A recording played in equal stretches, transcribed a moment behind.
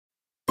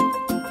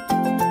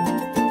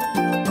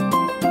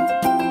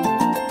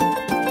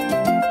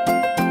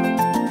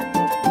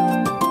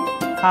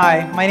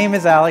Hi, my name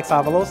is Alex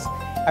Avalos.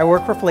 I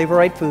work for Flavor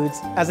Right Foods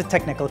as a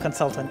technical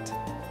consultant.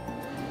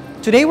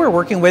 Today we're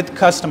working with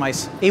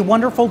Customize, a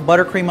wonderful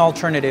buttercream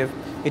alternative.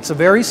 It's a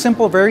very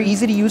simple, very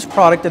easy to use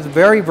product that's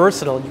very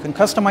versatile. You can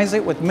customize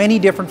it with many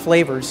different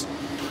flavors.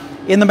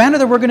 In the manner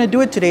that we're going to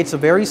do it today, it's a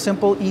very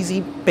simple,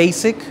 easy,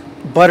 basic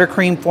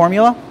buttercream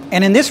formula.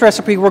 And in this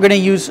recipe, we're going to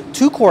use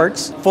 2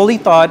 quarts fully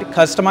thawed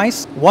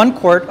Customize, 1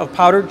 quart of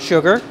powdered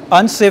sugar,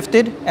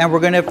 unsifted, and we're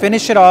going to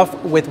finish it off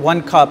with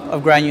 1 cup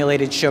of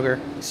granulated sugar.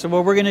 So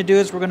what we're going to do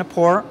is we're going to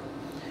pour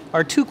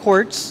our 2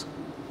 quarts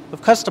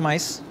of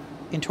Customize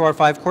into our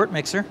 5-quart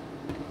mixer.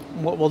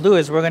 And what we'll do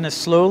is we're going to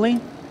slowly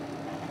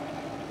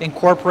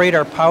incorporate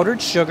our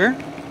powdered sugar.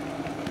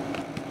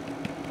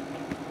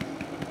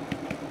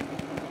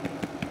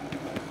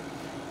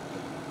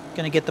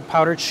 Going to get the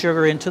powdered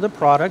sugar into the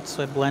product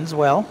so it blends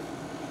well.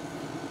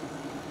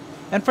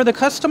 And for the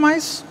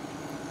Customize,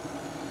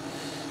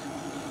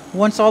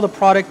 once all the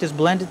product is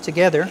blended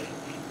together,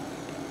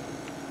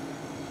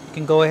 you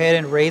can go ahead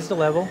and raise the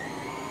level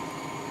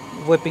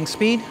of whipping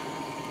speed.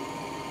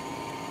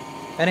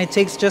 And it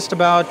takes just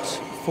about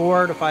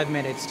 4 to 5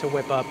 minutes to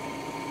whip up.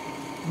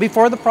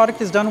 Before the product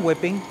is done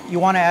whipping, you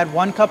want to add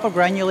 1 cup of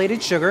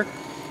granulated sugar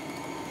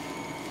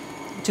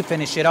to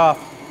finish it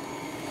off.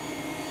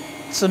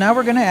 So now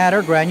we're going to add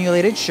our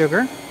granulated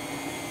sugar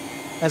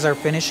as our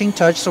finishing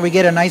touch so we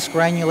get a nice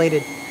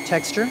granulated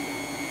texture.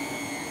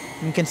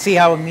 You can see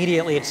how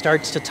immediately it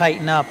starts to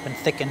tighten up and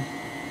thicken,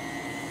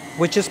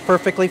 which is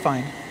perfectly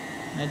fine.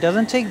 And it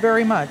doesn't take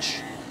very much.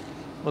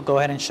 We'll go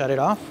ahead and shut it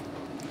off.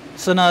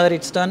 So now that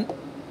it's done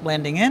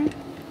blending in, you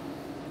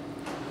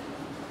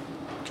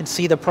can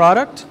see the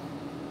product.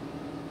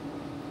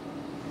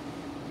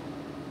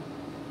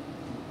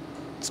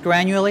 It's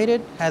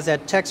granulated, has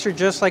that texture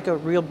just like a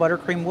real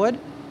buttercream would,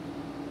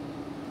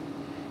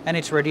 and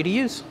it's ready to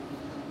use.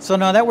 So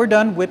now that we're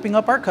done whipping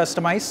up our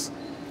Customize,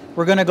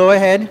 we're going to go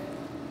ahead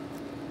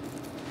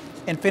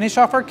and finish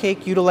off our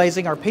cake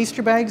utilizing our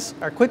pastry bags,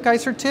 our quick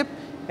icer tip,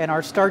 and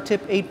our Star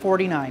Tip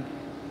 849.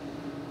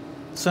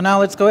 So now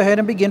let's go ahead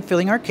and begin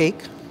filling our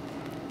cake.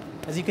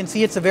 As you can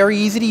see, it's a very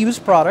easy to use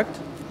product.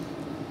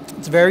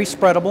 It's very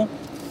spreadable.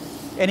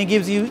 And it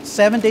gives you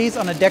 7 days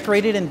on a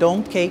decorated and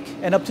domed cake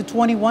and up to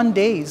 21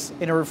 days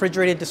in a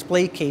refrigerated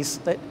display case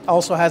that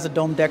also has a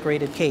dome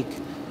decorated cake.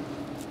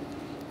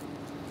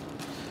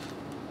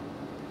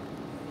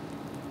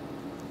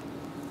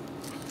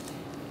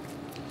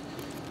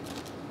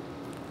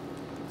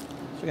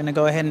 So we're going to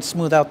go ahead and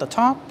smooth out the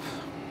top.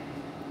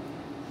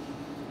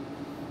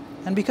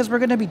 And because we're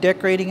going to be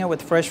decorating it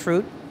with fresh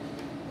fruit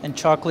and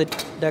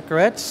chocolate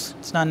decorates,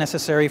 it's not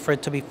necessary for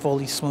it to be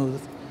fully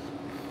smooth.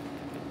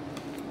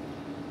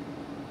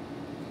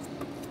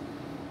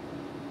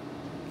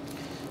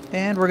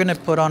 And we're going to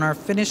put on our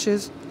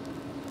finishes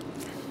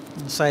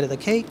on the side of the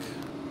cake.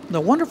 The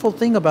wonderful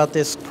thing about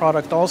this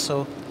product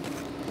also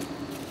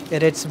is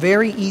that it's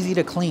very easy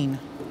to clean.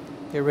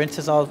 It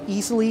rinses off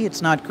easily,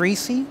 it's not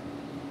greasy,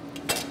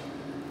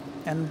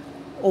 and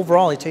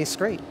overall it tastes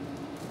great.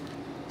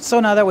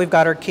 So now that we've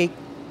got our cake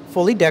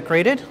fully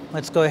decorated,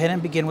 let's go ahead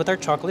and begin with our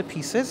chocolate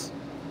pieces.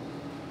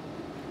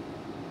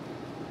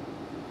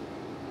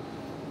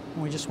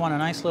 We just want a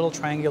nice little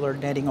triangular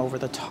netting over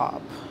the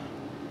top.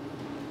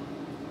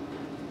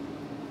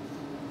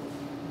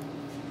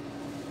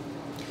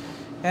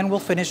 And we'll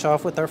finish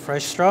off with our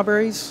fresh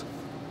strawberries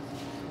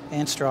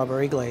and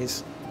strawberry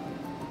glaze.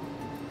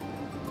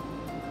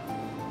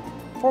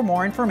 For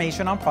more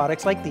information on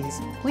products like these,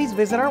 please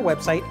visit our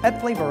website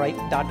at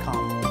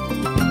flavorright.com.